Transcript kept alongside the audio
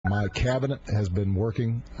My cabinet has been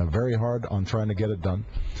working very hard on trying to get it done.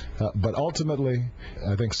 But ultimately,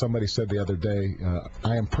 I think somebody said the other day,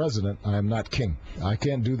 I am president, I am not king. I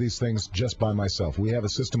can't do these things just by myself. We have a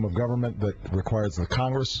system of government that requires the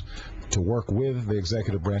Congress to work with the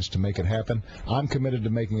executive branch to make it happen. I'm committed to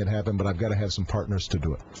making it happen, but I've got to have some partners to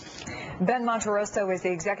do it. Ben Monterroso is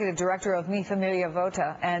the executive director of familia,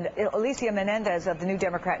 Vota, and Alicia Menendez of the New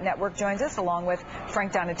Democrat Network joins us, along with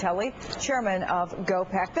Frank Donatelli, chairman of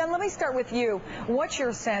GOPAC. Ben, let me start with you. What's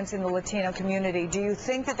your sense in the Latino community? Do you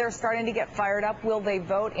think that they're starting to get fired up? Will they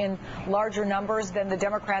vote in larger numbers than the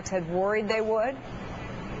Democrats had worried they would?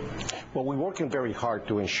 Well, we're working very hard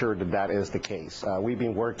to ensure that that is the case. We've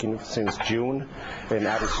been working since June in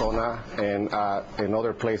Arizona and in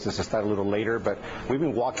other places. It started a little later, but we've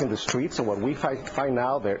been walking the streets, and what we find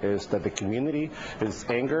out there is that the community is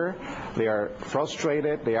anger. They are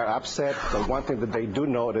frustrated. They are upset. But one thing that they do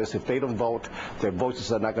notice, if they don't vote, their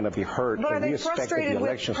voices are not going to be heard. But are they frustrated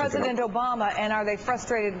with President Obama, and are they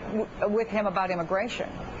frustrated with him about immigration?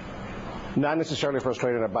 Not necessarily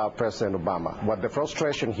frustrated about President Obama. What the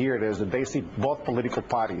frustration here is that they see both political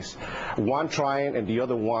parties, one trying and the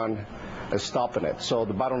other one stopping it. So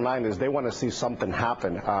the bottom line is they want to see something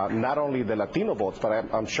happen. Not only the Latino votes, but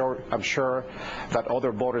I'm sure that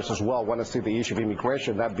other voters as well want to see the issue of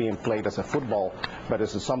immigration not being played as a football, but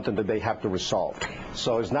as something that they have to resolve.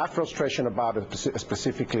 So it's not frustration about it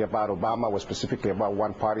specifically about Obama or specifically about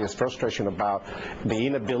one party. It's frustration about the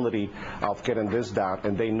inability of getting this done,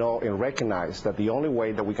 and they know and recognize that the only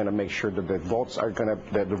way that we're going to make sure that the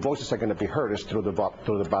voices are going to be heard is through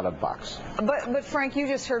the ballot box. But Frank, you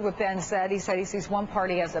just heard what Ben said. He said he sees one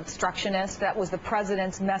party as obstructionist. That was the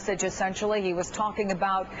president's message, essentially. He was talking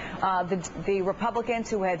about the Republicans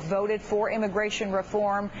who had voted for immigration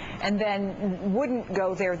reform and then wouldn't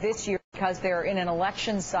go there this year because they're in an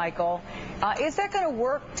election cycle. Is that going to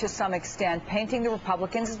work to some extent, painting the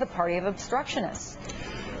Republicans as the party of obstructionists?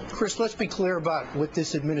 Chris, let's be clear about what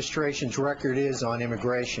this administration's record is on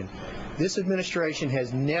immigration. This administration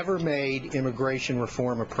has never made immigration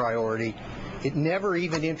reform a priority. It never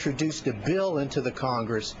even introduced a bill into the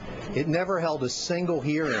Congress. It never held a single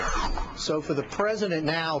hearing. So for the president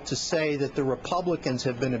now to say that the Republicans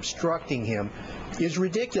have been obstructing him is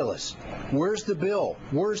ridiculous. Where's the bill?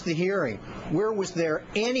 Where's the hearing? Where was there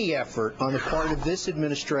any effort on the part of this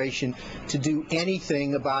administration to do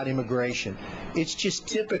anything about immigration? It's just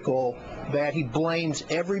typical that he blames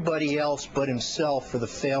everybody else but himself for the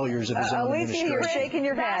failures of his own administration. Alicia, you're shaking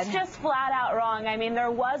your head. That's just flat out wrong. I mean,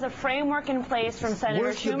 there was a framework in place from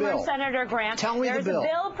Senator Schumer and Senator Graham. Tell me the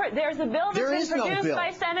bill. There's a bill that's been produced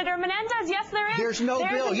by Senator Menendez. Yes, there is. There's no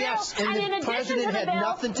bill, yes. And in the president had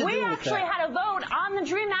nothing to do with that. We actually had a vote on the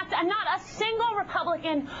DREAM Act, and not a single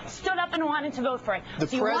Republican stood up and wanted to vote for it. The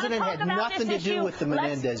president had nothing to do with the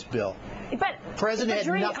Menendez bill. But president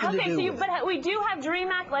had nothing to do with it. But we do have DREAM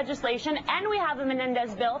Act legislation, and we have a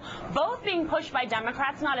Menendez bill, both being pushed by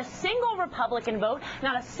Democrats. Not a single Republican vote,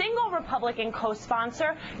 not a single Republican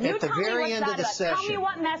co-sponsor. You tell me what's that about. Tell me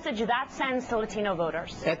what message that sends to Latino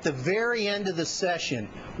voters. At the very end of the session,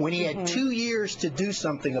 when he had 2 years to do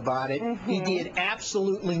something about it, he did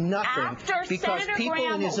absolutely nothing because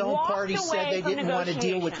people in his own party said they didn't want to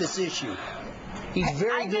deal with this issue. He's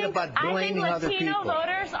very good about blaming other people. I think Latino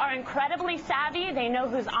voters are incredibly savvy. They know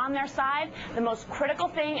who's on their side. The most critical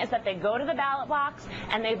thing is that they go to the ballot box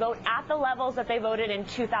and they vote at the levels that they voted in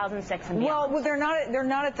 2006 and beyond. Well, they're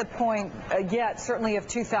not at the point yet, certainly of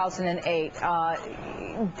 2008.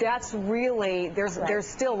 That's really there's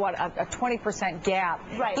still what a 20% gap.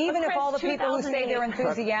 Right. Even if all the people who say they're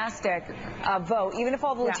enthusiastic vote, even if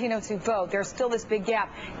all the Latinos who vote, there's still this big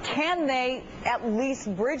gap. Can they at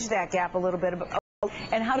least bridge that gap a little bit?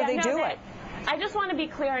 And how do they do it? I just want to be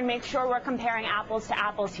clear and make sure we're comparing apples to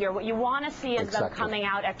apples here. What you want to see is them coming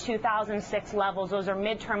out at 2006 levels. Those are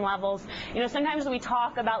midterm levels. You know, sometimes we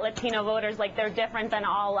talk about Latino voters like they're different than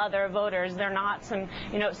all other voters. They're not some,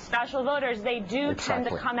 special voters. They do tend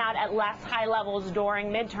to come out at less high levels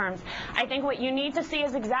during midterms. I think what you need to see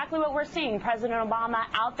is exactly what we're seeing. President Obama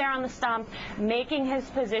out there on the stump, making his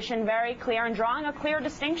position very clear and drawing a clear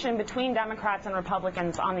distinction between Democrats and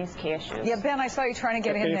Republicans on these key issues. Yeah, Ben, I saw you trying to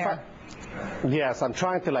get in there. Yes, I'm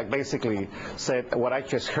trying to basically say what I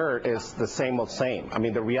just heard is the same old same. I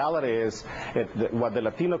mean, the reality is what the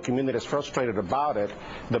Latino community is frustrated about it,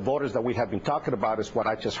 the voters that we have been talking about is what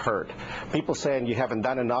I just heard. People saying you haven't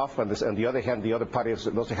done enough, and on the other hand, the other parties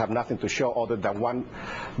doesn't have nothing to show other than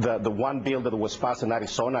the one bill that was passed in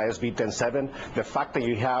Arizona, SB 10-7. The fact that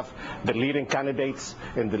you have the leading candidates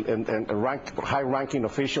and high-ranking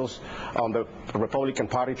officials on the Republican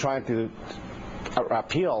Party trying to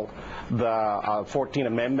appeal the 14th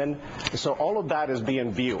Amendment. So all of that is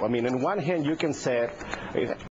being viewed. I mean, on one hand, you can say